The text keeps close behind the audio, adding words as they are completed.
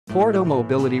Porto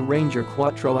Mobility Ranger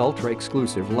Quattro Ultra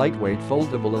Exclusive Lightweight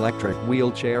Foldable Electric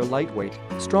Wheelchair Lightweight,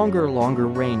 Stronger Longer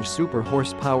Range Super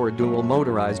Horsepower Dual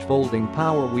Motorized Folding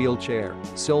Power Wheelchair,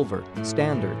 Silver,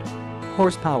 Standard.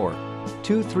 Horsepower.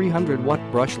 Two 300-watt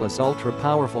brushless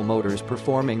ultra-powerful motors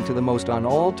performing to the most on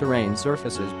all-terrain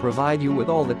surfaces provide you with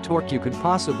all the torque you could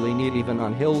possibly need even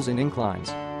on hills and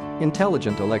inclines.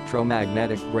 Intelligent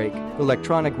electromagnetic brake,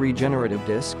 electronic regenerative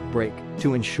disc brake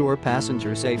to ensure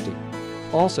passenger safety.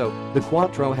 Also, the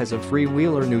Quattro has a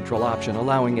freewheel or neutral option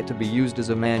allowing it to be used as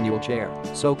a manual chair,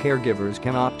 so caregivers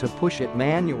can opt to push it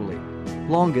manually.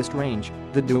 Longest range.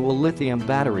 The dual lithium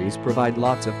batteries provide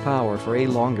lots of power for a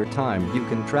longer time. You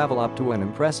can travel up to an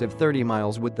impressive 30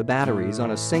 miles with the batteries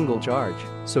on a single charge,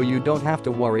 so you don't have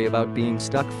to worry about being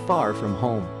stuck far from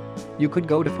home. You could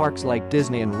go to parks like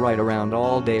Disney and ride around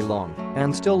all day long,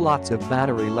 and still lots of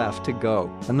battery left to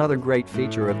go. Another great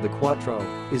feature of the Quattro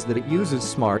is that it uses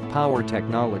smart power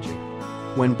technology.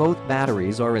 When both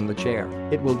batteries are in the chair,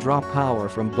 it will draw power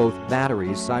from both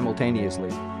batteries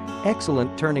simultaneously.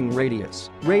 Excellent turning radius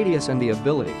and the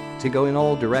ability to go in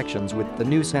all directions with the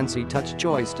new Sensi Touch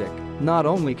joystick. Not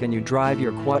only can you drive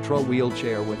your Quattro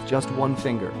wheelchair with just one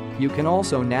finger, you can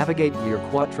also navigate your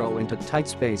Quattro into tight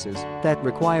spaces that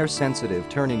require sensitive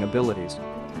turning abilities.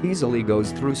 Easily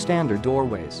goes through standard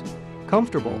doorways.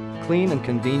 Comfortable, clean and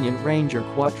convenient Ranger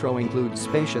Quattro includes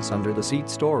spacious under-the-seat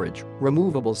storage,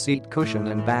 removable seat cushion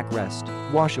and backrest,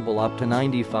 washable up to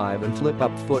 95 and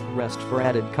flip-up footrest for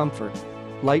added comfort.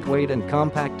 Lightweight and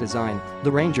compact design,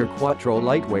 the Ranger Quattro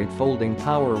lightweight folding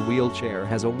power wheelchair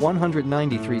has a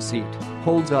 193-seat,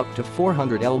 holds up to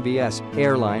 400 lbs,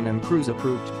 airline and cruise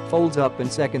approved, folds up in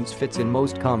seconds, fits in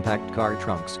most compact car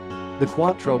trunks. The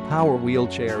Quattro power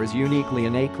wheelchair is uniquely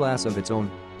in a class of its own.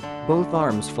 Both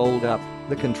arms fold up,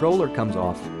 the controller comes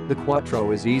off, the Quattro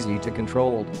is easy to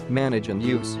control, manage and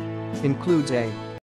use. Includes a